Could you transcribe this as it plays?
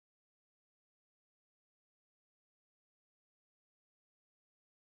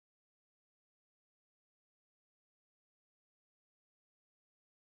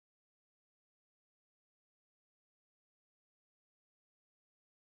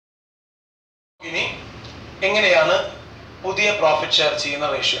ഇനി എങ്ങനെയാണ് പുതിയ പ്രോഫിറ്റ് ഷെയർ ചെയ്യുന്ന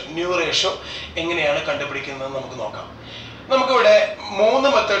റേഷ്യോ ന്യൂ റേഷ്യോ എങ്ങനെയാണ് കണ്ടുപിടിക്കുന്നത് നമുക്ക് നോക്കാം. നമുക്കിവിടെ മൂന്ന്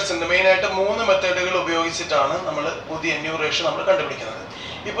മെത്തേഡ്സ് ഉണ്ട്. മെയിനായിട്ട് മൂന്ന് മെത്തേഡുകൾ ഉപയോഗിച്ചിട്ടാണ് നമ്മൾ പുതിയ ന്യൂ റേഷ്യോ നമ്മൾ കണ്ടുപിടിക്കുന്നത്.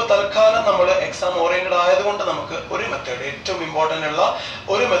 ഇപ്പോൾ തൽക്കാലം നമ്മൾ എക്സാം ഓറിയന്റഡ് ആയതുകൊണ്ട് നമുക്ക് ഒരു മെത്തേഡ്, ഏറ്റവും ഇമ്പോർട്ടൻ്റ് ഉള്ള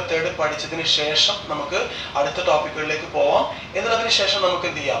ഒരു മെത്തേഡ് പഠിച്ചതിന് ശേഷം നമുക്ക് അടുത്ത ടോപ്പിക്കുകളിലേക്ക് പോവാം. എന്നിട്ട് അതിന് ശേഷം നമുക്ക്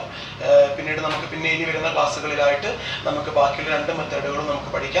എന്ത് ചെയ്യാം, പിന്നീട് നമുക്ക് ഇനി വരുന്ന ക്ലാസ്സുകളിലായിട്ട് നമുക്ക് ബാക്കിയുള്ള രണ്ട് മെത്തേഡുകളും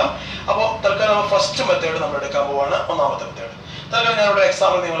നമുക്ക് പഠിക്കാം. അപ്പോൾ തൽക്കാലം നമ്മൾ ഫസ്റ്റ് മെത്തേഡ് നമ്മൾ എടുക്കാൻ പോവാണ്. ഒന്നാമത്തെ മെത്തേഡ് തൽക്കാലം ഞാനിവിടെ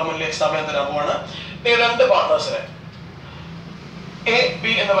എക്സാമ്പിൾ നിങ്ങളുടെ മുന്നിൽ എക്സാമ്പിൾ ഞാൻ തരാൻ പോവാണ്. രണ്ട് പാർട്ട്നേഴ്സിനെ എ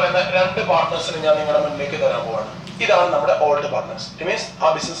ബി എന്ന് പറയുന്ന രണ്ട് പാർട്ട്നേഴ്സിനെ ഞാൻ നിങ്ങളുടെ മുന്നിലേക്ക് തരാൻ പോവാണ്. ഇതാണ് നമ്മുടെ ഓൾഡ് പാർട്ട്നേഴ്സ്. ഇറ്റ് മീൻസ് ആ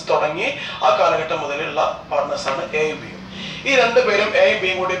ബിസിനസ് തുടങ്ങി ആ കാലഘട്ടം മുതലുള്ള പാർട്ട്നേഴ്സ് ആണ് എയും ബിയും. ഈ രണ്ടുപേരും എയും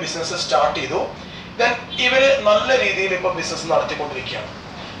ബിയും കൂടി ബിസിനസ് സ്റ്റാർട്ട് ചെയ്തു. ദെൻ ഇവര് നല്ല രീതിയിൽ ഇപ്പൊ ബിസിനസ് നടത്തിക്കൊണ്ടിരിക്കുകയാണ്.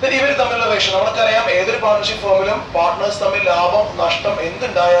 ദെൻ ഇവർ തമ്മിലുള്ള റേഷ്യോ നമുക്കറിയാം. ഏതൊരു പാർട്ണർഷിപ്പ് ഫോമിലും പാർട്ട്നേഴ്സ് തമ്മിൽ ലാഭം നഷ്ടം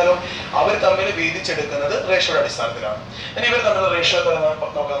എന്തുണ്ടായാലും അവർ തമ്മിൽ വീതിച്ചെടുക്കുന്നത് റേഷ്യോയുടെ അടിസ്ഥാനത്തിലാണ്. ദെൻ ഇവർ തമ്മിലുള്ള റേഷ്യോ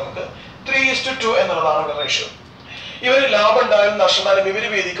നോക്കാം. നമുക്ക് 3:2 എന്നുള്ളതാണ് ഇവിടെ റേഷ്യോ. ഇവർ ലാഭം ഉണ്ടായാലും നഷ്ടം ഉണ്ടായാലും ഇവർ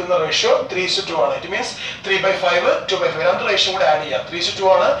വീതിക്കുന്ന റേഷ്യോ 3:2 ആണ്. ഇറ്റ് മീൻസ് 3/5 2/5 രണ്ട് റേഷ്യോ കൂടെ ആഡ് ചെയ്യാം. 3:2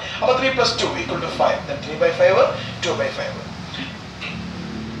 ആണ്. അപ്പൊ 3 + 2 = 5. 3/5 2/5.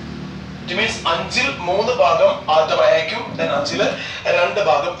 ഇറ്റ് മീൻസ് 5-ൽ 3 ഭാഗം ആദ്യത്തെ എക്കും, ദെൻ 5-ൽ 2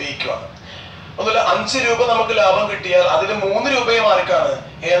 ഭാഗം ബിക്കുമാണ്. ഒന്നുമില്ല, 5 രൂപ നമുക്ക് ലാഭം കിട്ടിയാൽ അതിൽ 3 രൂപയും ആർക്കാണ്?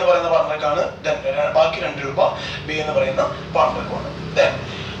 എ എന്ന് പറയുന്ന പാർട്ണർക്കാണ്. ദെൻ ബാക്കി 2 രൂപ ബി എന്ന് പറയുന്ന പാർട്ണർക്കാണ്. ദെൻ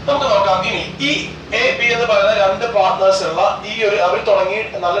നമുക്ക് നോക്കാം. ഇനി ഈ എ ബി എന്ന് പറയുന്ന രണ്ട് പാർട്ട്നേഴ്സ് ഉള്ള ഈ ഒരു അവർ തുടങ്ങി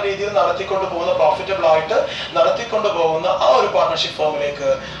നല്ല രീതിയിൽ നടത്തിക്കൊണ്ട് പോകുന്ന പ്രോഫിറ്റബിൾ ആയിട്ട് നടത്തിക്കൊണ്ട് പോകുന്ന ആ ഒരു പാർട്ണർഷിപ്പ് ഫോമിലേക്ക്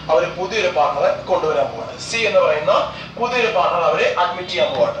അവർ പുതിയൊരു പാർട്ണറെ കൊണ്ടുവരാൻ പോവാണ്. സി എന്ന് പറയുന്ന പുതിയൊരു പാർട്ണർ അവരെ അഡ്മിറ്റ്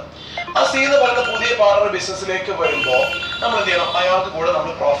ചെയ്യാൻ പോവാണ്. ആ സി എന്ന് പറയുന്ന പുതിയ പാർട്ണർ ബിസിനസ്സിലേക്ക് വരുമ്പോൾ നമ്മൾ എന്ത് ചെയ്യണം? അയാൾക്ക് കൂടെ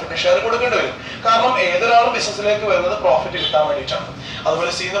നമ്മൾ പ്രോഫിറ്റ് ഷെയർ കൊടുക്കേണ്ടി വരും. കാരണം ഏതൊരാളും ബിസിനസ്സിലേക്ക് വരുന്നത് പ്രോഫിറ്റ് കിട്ടാൻ വേണ്ടിയിട്ടാണ്.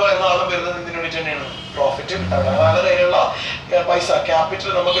 അതുപോലെ സി എന്ന് പറയുന്ന ആളും വരുന്നത് എന്തിനു വേണ്ടി തന്നെയാണ്? പ്രോഫിറ്റ് കിട്ടാൻ. അയാളുടെ കയ്യിലുള്ള പൈസ ക്യാപിറ്റൽ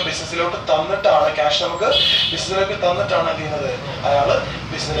നമുക്ക് ബിസിനസ്സിലോട്ട് തന്നിട്ടാണ്, ക്യാഷ് നമുക്ക് ബിസിനസ്സിലേക്ക് തന്നിട്ടാണ് എന്ത് ചെയ്യുന്നത്? അയാള്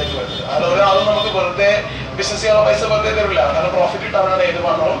ബിസിനസ്സിലേക്ക് വരുന്നത്. അയാൾ ഒരാളും നമുക്ക് വെറുതെ ബിസിനസ് ചെയ്യാനുള്ള പൈസ വെറുതെ തരില്ല. കാരണം പ്രോഫിറ്റ് കിട്ടാനാണ് ഏത്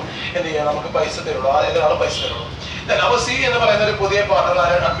പാർട്ണറും എന്ത് ചെയ്യുക? നമുക്ക് പൈസ തരുള്ളൂ. ഏതൊരാളും പൈസ തരുള്ളൂ. അപ്പൊ സി എന്ന് പറയുന്ന ഒരു പുതിയ പാർട്ണർ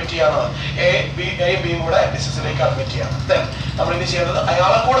ആരാണ് അഡ്മിറ്റ് ചെയ്യാണ്? എ ബിയും കൂടെ ബിസിനസ്സിലേക്ക് അഡ്മിറ്റ് ചെയ്യാണ്. ദെൻ നമ്മൾ ഇനി ചെയ്യുന്നത്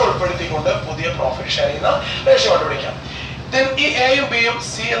അയാളെ കൂടെ ഉൾപ്പെടുത്തിക്കൊണ്ട് പുതിയ പ്രോഫിറ്റ് ഷെയർ ചെയ്യുന്ന റേഷ്യോ കണ്ടുപിടിക്കാം. ദെൻ ഈ എയും ബിയും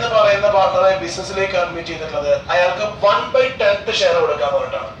സി എന്ന് പറയുന്ന പാർട്ണറെ ബിസിനസ്സിലേക്ക് അഡ്മിറ്റ് ചെയ്തിട്ടുള്ളത് അയാൾക്ക് 1/10 ഷെയർ കൊടുക്കാന്ന്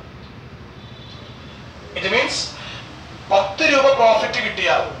പറഞ്ഞിട്ടാണ്. ഇറ്റ് മീൻസ് 10 രൂപ പ്രോഫിറ്റ്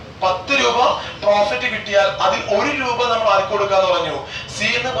കിട്ടിയാൽ 10 രൂപ പ്രോഫിറ്റ് കിട്ടിയാൽ അതിൽ 1 രൂപ നമ്മൾ ആർക്ക് കൊടുക്കാന്ന് പറഞ്ഞു? സി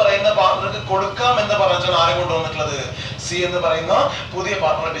എന്ന് പറയുന്ന പാർട്ണർക്ക് കൊടുക്കാം എന്ന് പറഞ്ഞാണ് ആരെ കൊണ്ടുവന്നിട്ടുള്ളത്? സി എന്ന് പറയുന്ന പുതിയ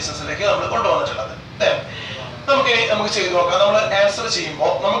പാർട്ണർ ബിസിനസ്സിലേക്ക് നമ്മൾ കൊണ്ടുവന്നിട്ടുള്ളത്. നമുക്ക് ചെയ്ത് നോക്കാം. നമ്മൾ ആൻസർ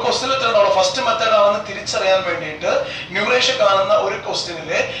ചെയ്യുമ്പോൾ നമുക്ക് ക്വസ്റ്റ്യൻ എത്രയുണ്ടാവും? ഫസ്റ്റ് മെത്തേഡ് ആണെന്ന് തിരിച്ചറിയാൻ വേണ്ടിയിട്ട് ന്യൂമറേഷൻ കാണുന്ന ഒരു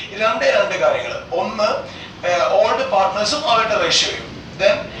ക്വസ്റ്റ്യനില് രണ്ട് കാര്യങ്ങൾ. ഒന്ന് ഓൾഡ് പാർട്ട്നേഴ്സും അവരുടെ റേഷ്യോയും.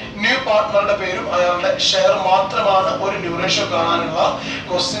 ദെൻ ന്യൂ പാർട്ട്ണറുടെ പേരും അയാളുടെ ഷെയർ മാത്രമാണ് ഒരു ന്യൂ റേഷ്യോ കാണാനുള്ള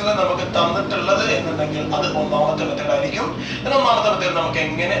ക്വസ്റ്റ്യനിൽ നമുക്ക് തന്നിട്ടുള്ളത് എന്നുണ്ടെങ്കിൽ അത് ഒന്നാമത്തെ മെത്തേഡ് ആയിരിക്കും. ഒന്നാമത്തെ മെത്തേഡ് നമുക്ക്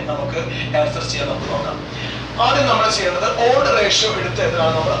എങ്ങനെ ആൻസർ ചെയ്യാൻ നമുക്ക് നോക്കാം. ആദ്യം നമ്മൾ ചെയ്യേണ്ടത് ഓൾഡ് റേഷ്യോ എടുത്ത്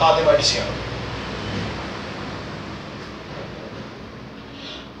എഴുതാനാണ് നമ്മൾ ആദ്യമായിട്ട് ചെയ്യണം.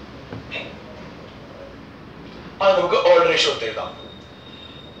 അത് നമുക്ക് ഓൾഡ് റേഷ്യോ എടുത്ത് എഴുതാം.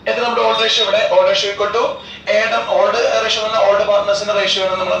 എത്ര നമ്മുടെ ഓൾഡ് റേഷ്യോ? ഇവിടെ ഓൾഡ് റേഷ്യോ ഓൾഡ് റേഷ്യോ എന്ന ഓൾഡ് പാർട്ട്നേഴ്സിന്റെ റേഷ്യോ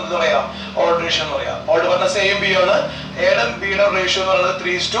ആണ് നമ്മൾ എന്താ പറയാ? ഓൾഡ് റേഷ്യോ എന്ന് പറയാം. ഓൾഡ് പാർട്ട്നേഴ്സ് എയും ബി ആണ്. എയുടെ ബിയുടെ റേഷ്യോ എന്ന് പറയുന്നത്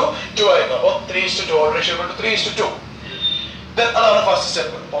 3:2 ആയിരുന്നു. അപ്പോൾ 3:2 ഓൾഡ് റേഷ്യോ 3:2. ദെൻ അതാണ് ഫസ്റ്റ്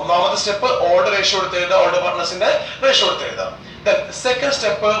സ്റ്റെപ്പ്. ഒന്നാമത്തെ സ്റ്റെപ്പ് ഓൾഡ് റേഷ്യോ എടുത്ത് എഴുതുക, ഓൾഡ് പാർട്ട്നേഴ്സിന്റെ റേഷ്യോ എടുത്ത് എഴുതുക. ദെൻ സെക്കൻഡ്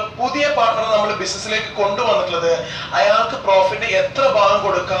സ്റ്റെപ്പ് പുതിയ പാർട്ണർ നമ്മൾ ബിസിനസ്സിലേക്ക് കൊണ്ടുവന്നിട്ടുള്ളത് അയാൾക്ക് പ്രോഫിറ്റ് എത്ര ഭാഗം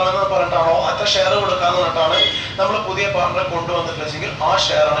കൊടുക്കാമെന്ന് പറഞ്ഞിട്ടാണോ അത്ര ഷെയർ കൊടുക്കാന്ന് പറഞ്ഞിട്ടാണ് നമ്മൾ പുതിയ പാർട്ണറെ കൊണ്ടുവന്നിട്ടുള്ളതെങ്കിൽ ആ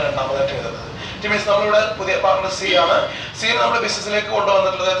ഷെയർ ആണ് രണ്ടാമതായിട്ട് എഴുതുന്നത്. ഇറ്റ് മീൻസ് നമ്മളിവിടെ പുതിയ പാർട്ണർ സി ആണ്. സി നമ്മൾ ബിസിനസ്സിലേക്ക്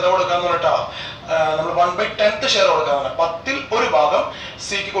കൊണ്ടുവന്നിട്ടുള്ളത് എത്ര കൊടുക്കാന്ന് പറഞ്ഞിട്ടാ? നമ്മൾ 1/10 ഷെയർ കൊടുക്കാന്നാണ്. 10-ൽ 1 ഭാഗം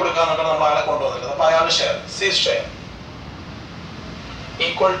സിക്ക് കൊടുക്കാന്നിട്ടാണ് നമ്മൾ അയാളെ കൊണ്ടുവന്നിട്ടുള്ളത്. അപ്പൊ അയാളുടെ share C share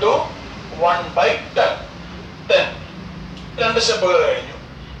equal to 1/10. Then 2 സ്റ്റെപ്പുകൾ കഴിഞ്ഞു.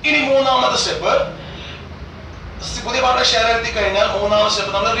 ഇനി മൂന്നാമത്തെ സ്റ്റെപ്പ് പുതിയ പാർട്ണർ ഷെയർ എഴുതി കഴിഞ്ഞാൽ മൂന്നാമത്തെ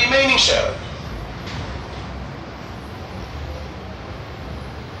സ്റ്റെപ്പ് നമ്മൾ റിമൈനിങ് ഷെയർ.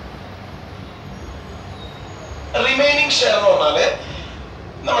 റിമൈനിങ് ഷെയർ എന്ന് പറഞ്ഞാല്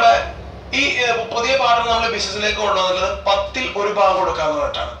നമ്മുടെ ഈ പുതിയ പാർട്ണർ നമ്മൾ ബിസിനസ്സിലേക്ക് കൊണ്ടുവന്നിട്ടുള്ളത് 10-ൽ 1 ഭാഗം കൊടുക്കാന്ന്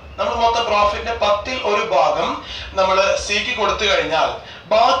പറഞ്ഞിട്ടാണ്. നമ്മൾ മൊത്തം പ്രോഫിറ്റിന്റെ 10-ൽ 1 ഭാഗം നമ്മൾ സിക്ക് കൊടുത്തു കഴിഞ്ഞാൽ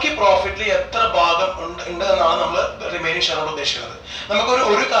ബാക്കി പ്രോഫിറ്റിൽ എത്ര ഭാഗം ഉണ്ട് എന്നാണ് നമ്മൾ റിമൈനിങ് ഷെയർ കൊണ്ട് ഉദ്ദേശിക്കുന്നത്.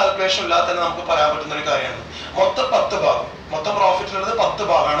 നമുക്കൊരു കാൽക്കുലേഷൻ ഇല്ലാതെ തന്നെ നമുക്ക് പറയാൻ പറ്റുന്ന ഒരു കാര്യമാണ്. മൊത്തം 10 ഭാഗം മൊത്തം പ്രോഫിറ്റ് ഉള്ളത് 10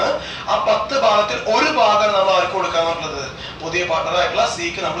 ഭാഗമാണ്. ആ 10 ഭാഗത്തിൽ ഒരു ഭാഗം നമ്മൾ ആർക്ക് കൊടുക്കാന്നുള്ളത് പുതിയ പാർട്ണറായിട്ടുള്ള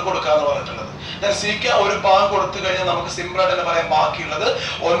സിക്ക് നമ്മൾ കൊടുക്കാന്ന് പറഞ്ഞിട്ടുള്ളത്. സിക്ക് ഒരു ഭാഗം കൊടുത്തു കഴിഞ്ഞാൽ നമുക്ക് സിമ്പിൾ ആയിട്ട് തന്നെ പറയാം ബാക്കിയുള്ളത്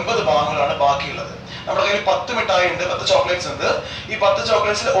 9 ഭാഗങ്ങളാണ് ബാക്കിയുള്ളത്. നമ്മുടെ കയ്യിൽ 10 മിഠായി ഉണ്ട്, 10 ചോക്ലേറ്റ്സ് ഉണ്ട്. ഈ 10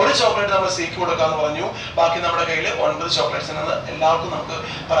 ചോക്ലേറ്റ്സിൽ ഒരു ചോക്ലേറ്റ് നമ്മൾ സിക്ക് കൊടുക്കാന്ന് പറഞ്ഞു. ബാക്കി നമ്മുടെ കയ്യിൽ 9 ചോക്ലേറ്റ്സ് എന്ന് എല്ലാവർക്കും നമുക്ക്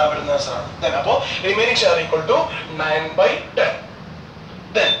പറയാൻ പറ്റുന്ന ആൻസറാണ്. അപ്പോൾ remaining share equal to 9/10.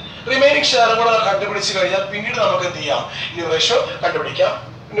 Remaining share കൂടെ കണ്ടുപിടിച്ച് കഴിഞ്ഞാൽ പിന്നീട് നമുക്ക് എന്ത് ചെയ്യാം, ന്യൂ റേഷ്യോ കണ്ടുപിടിക്കാം.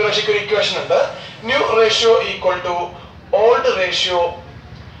 ന്യൂ റേഷ്യോക്ക് ഒരു ഇക്വേഷൻ ഉണ്ട്. New ratio equal to old ratio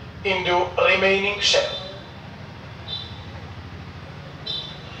into remaining share.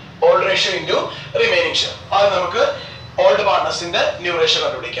 Old ratio into remaining share. അത് നമുക്ക് ഓൾഡ് പാർട്ട്നേഴ്സിന്റെ ന്യൂ റേഷ്യോ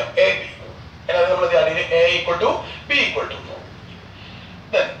കണ്ടുപിടിക്കാം. എ ബി നമ്മൾ A equal to B equal to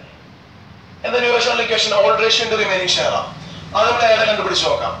എന്താ new ratio equation old ratio into remaining share ആണ്. അത് നമ്മൾ എയുടെ കണ്ടുപിടിച്ച്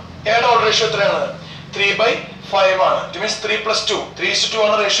നോക്കാം. എയുടെ ഓൾഡ് റേഷ്യോ എത്രയാണ്? 3/5 ആണ്. ഇറ്റ് മീൻസ് 3 + 2 3:2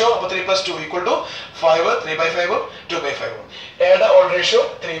 ആണ് റേഷ്യോ. അപ്പോൾ 3 + 2 ഈക്വൽ ടു 5. 3/5 2/5. എയുടെ ഓൾഡ് റേഷ്യോ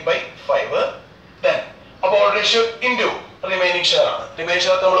 3/5. അപ്പോൾ old ratio into remaining share ആണ്. റിമൈനിങ്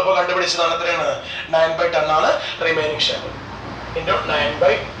ഷെയർ നമ്മളിപ്പോൾ കണ്ടുപിടിച്ചതാണ്. എത്രയാണ്? 9/10 ആണ് റിമൈനിങ് ഷെയർ ഇൻറ്റു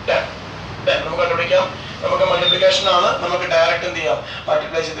 9/10. നമുക്ക് കണ്ടുപിടിക്കാം. നമുക്ക് മൾട്ടിപ്ലിക്കേഷൻ ആണ്. നമുക്ക് ഡയറക്റ്റ് എന്ത് ചെയ്യാം,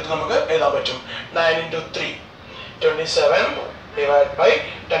 മൾട്ടിപ്ലൈ ചെയ്തിട്ട് നമുക്ക് എഴുതാൻ പറ്റും. 9 × 3 27 divided by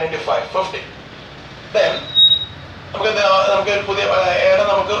 10 × 5 50. നമുക്ക് പുതിയ എയുടെ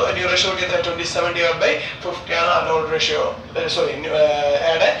നമുക്ക് ന്യൂ റേഷ്യോ 27 divided by 50 ആണ് അതിന്റെ ഓൾഡ് റേഷ്യോ. സോറി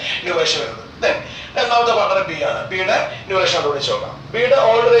എയുടെ ന്യൂ റേഷ്യോ വരുന്നത്. രണ്ടാമത്തെ പാർട്ണർ ബി ആണ്. ബിയുടെ ന്യൂ റേഷ്യോ കണ്ടുപിടിച്ച് നോക്കാം. ബിയുടെ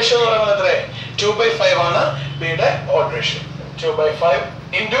ഓൾഡ് റേഷ്യോ എന്ന് പറയുന്നത് എത്ര? 2/5 ആണ് ബിയുടെ old ratio. 2/5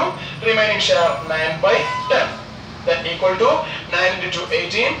 into remaining share 9/10. Equal to 9 × 2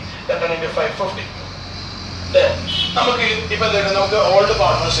 18 10 × 5 50. നമുക്ക് ഇപ്പൊ നമുക്ക് ഓൾഡ്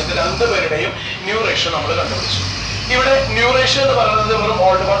പാർട്ട്നേഴ്സിന്റെ രണ്ടുപേരുടെയും ന്യൂ റേഷ്യോ നമ്മൾ കണ്ടുപിടിച്ചു. ഇവിടെ ന്യൂ റേഷ്യോ എന്ന് പറയുന്നത് വെറും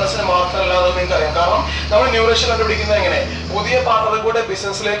ഓൾഡ് പാർട്ട്നേഴ്സിന് മാത്രമല്ല എന്ന് നിങ്ങൾക്ക് അറിയാം. കാരണം നമ്മൾ ന്യൂ റേഷ്യോ കണ്ടുപിടിക്കുന്നത് എങ്ങനെ, പുതിയ പാർട്ണറെ കൂടെ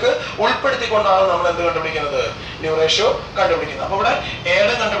ബിസിനസ്സിലേക്ക് ഉൾപ്പെടുത്തിക്കൊണ്ടാണ് നമ്മൾ എന്ത് കണ്ടുപിടിക്കുന്നത്, ന്യൂ റേഷ്യോ കണ്ടുപിടിക്കുന്നത്. അപ്പൊ ഇവിടെ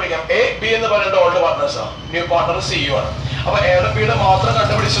എയുടെ കണ്ടുപിടിക്കാം. എ ബി എന്ന് പറയുന്നത് ഓൾഡ് പാർട്ട്നേഴ്സ് ആണ്, ന്യൂ പാർട്ണർ സിഇഒ ആണ്. അപ്പൊ എയുടെ ബിയുടെ മാത്രം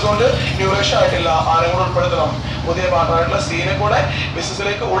കണ്ടുപിടിച്ചുകൊണ്ട് ന്യൂ റേഷ്യോ ആയിട്ടില്ല, ആരും കൂടെ ഉൾപ്പെടുത്തണം, പുതിയ പാർട്ണറായിട്ടുള്ള സീനെ കൂടെ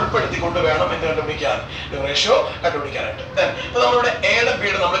ബിസിനസ്സിലേക്ക് ഉൾപ്പെടുത്തിക്കൊണ്ട് വേണം എന്ത് കണ്ടുപിടിക്കാൻ, ന്യൂ റേഷ്യോ കണ്ടുപിടിക്കാനായിട്ട്. അപ്പൊ നമ്മളിവിടെ എയുടെ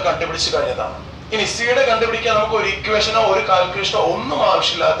ബിയുടെ നമ്മൾ കണ്ടുപിടിച്ച് കഴിഞ്ഞതാണ്. ഇനി സിയുടെ കണ്ടുപിടിക്കാൻ നമുക്ക് ഒരു ഇക്വേഷനോ ഒരു കാൽക്കുലേഷനോ ഒന്നും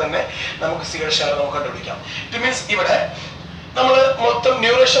ആവശ്യമില്ലാതെ തന്നെ നമുക്ക് സിയുടെ ഷെയർ നമുക്ക് കണ്ടുപിടിക്കാം. ഇറ്റ് മീൻസ് ഇവിടെ നമ്മൾ മൊത്തം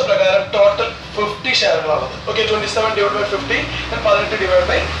ന്യൂ റേഷ്യോ പ്രകാരം ടോട്ടൽ 50 ഷെയറുകളാണുള്ളത്. ഓക്കെ, 27 / 50 18 /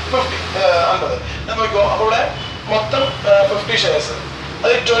 50 50. നോക്കിക്കോ, അപ്പൊ ഇവിടെ മൊത്തം 50 ഷെയർസ്,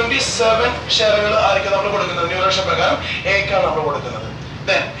 അത് 27 ഷെയറുകൾ ആയിരിക്കും നമ്മൾ കൊടുക്കുന്നത് ന്യൂ റേഷ്യോ പ്രകാരം എക്കാണ് നമ്മൾ കൊടുക്കുന്നത്.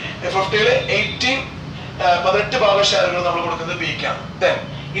 50-ല് 18 ഭാഗം ഷെയറുകൾ നമ്മൾ കൊടുക്കുന്നത് ബിക്കാണ്.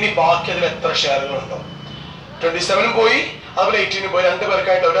 ഇനി ബാക്കി അതിൽ എത്ര ഷെയറുകൾ ഉണ്ടോ, 27 പോയി, അതുപോലെ 18 പോയി, രണ്ടു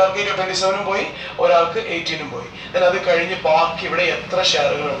പേർക്കായിട്ട് ഒരാൾക്ക് 27 പോയി, ഒരാൾക്ക് 18 പോയി. അത് കഴിഞ്ഞ് ബാക്കി ഇവിടെ എത്ര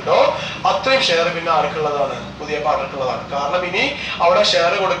ഷെയറുകൾ ഉണ്ടോ അത്രയും ഷെയർ പിന്നെ ആർക്കുള്ളതാണ്, പുതിയ പാർട്ണർക്കുള്ളതാണ്. കാരണം ഇനി അവിടെ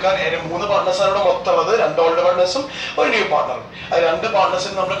ഷെയർ കൊടുക്കാൻ 3 പാർട്ട്നേഴ്സാണ് ഇവിടെ മൊത്തം ഉള്ളത്, 2 ഓൾഡ് പാർട്ട്നേഴ്സും ഒരു ന്യൂ പാർട്ണറും. അത് 2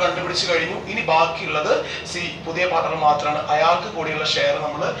 പാർട്ട്നേഴ്സിന് നമ്മൾ കണ്ടുപിടിച്ച് കഴിഞ്ഞു. ഇനി ബാക്കിയുള്ളത് സി, പുതിയ പാർട്ണർ മാത്രമാണ്, അയാൾക്ക് കൂടിയുള്ള ഷെയർ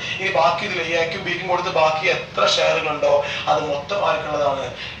നമ്മൾ ഇനി ബാക്കി ഇതിൽ എക്കും ബിക്കും കൊടുത്ത് ബാക്കി എത്ര ഷെയറുകളുണ്ടോ അത് മൊത്തം ആർക്കുള്ളതാണ്,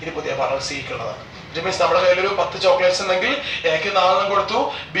 ഇനി പുതിയ പാർട്ണർ സിക്കുള്ളതാണ്. മീൻസ് നമ്മുടെ കയ്യിൽ ഒരു 10 ചോക്ലേറ്റ്സ് ഉണ്ടെങ്കിൽ എക്ക് 4 കൊടുത്തു,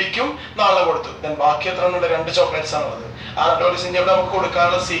 ബിക്കും 4 കൊടുത്തു. ബാക്കി എത്ര ഉണ്ട്, 2 ചോക്ലേറ്റ്സ് ആണുള്ളത്. ആ 2 ചോക്ലേറ്റ്സ് ഇനി ഇവിടെ നമുക്ക്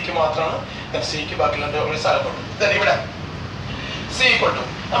കൊടുക്കാനുള്ള സിക്ക് മാത്രമാണ്, സിക്ക് ബാക്കി 2 ചോക്ലേറ്റ്സ് ആകപ്പെട്ടു. ഇവിടെ സി ഈക്വൽ ടു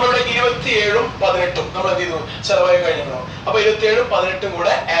നമ്മളിവിടെ 27-ഉം 18-ഉം നമ്മൾ എന്ത് ചെയ്തു, ചെലവായി കഴിഞ്ഞോ. അപ്പൊ 27-ഉം 18-ഉം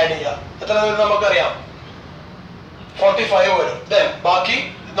കൂടെ ആഡ് ചെയ്യാം. എത്ര നമുക്കറിയാം, 45 വരും. ബാക്കി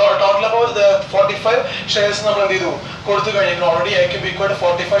ടോട്ടൽ അപ്പോൾ 45 ഷെയർസ് നമ്മൾ എന്ത് ചെയ്തു, കൊടുത്തു കഴിഞ്ഞു. ഓൾറെഡി എക്കും ബിക്കും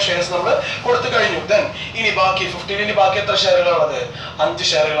 45 ഷെയർസ് നമ്മൾ കൊടുത്തു കഴിഞ്ഞു. ഇനി ബാക്കി 15 ഇനി ബാക്കി എത്ര ഷെയറുകളാണുള്ളത്, 5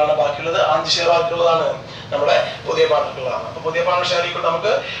 ഷെയറുകളാണ് ബാക്കിയുള്ളത്. 5 ഷെയർ ബാക്കിയുള്ളതാണ് നമ്മുടെ പുതിയ പാർട്ണറുകളാണ്. അപ്പൊ പുതിയ പാർട്ണർ ഷെയർ ഈക്വൽ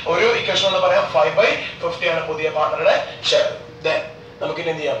നമുക്ക് ഒരു ഇക്വേഷൻ എന്ന് പറയാം, 5/50 ആണ് പുതിയ പാർട്ണറുടെ ഷെയർ. നമുക്ക് ഇനി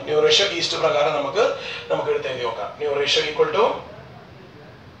എന്ത് ചെയ്യാം, ന്യൂ റേഷ്യോ ഈസ്റ്റ് പ്രകാരം നമുക്ക് എടുത്ത് എഴുതി നോക്കാം. ന്യൂ റേഷ്യോ ഈക്വൽ ടു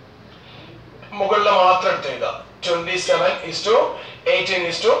മുകളിൽ മാത്രം എടുത്ത് എഴുതാം,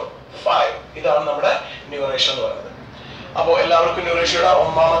 27:18:5. ഇതാണ് നമ്മുടെ ന്യൂ റേഷ്യോ എന്ന് പറയുന്നത്. അപ്പോൾ എല്ലാവർക്കും ന്യൂ റേഷ്യോയുടെ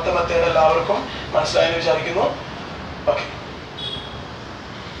 1ാമത്തെ മെത്തേഡ് എല്ലാവർക്കും മനസ്സിലായെന്ന് വിചാരിക്കുന്നു. ഓക്കെ.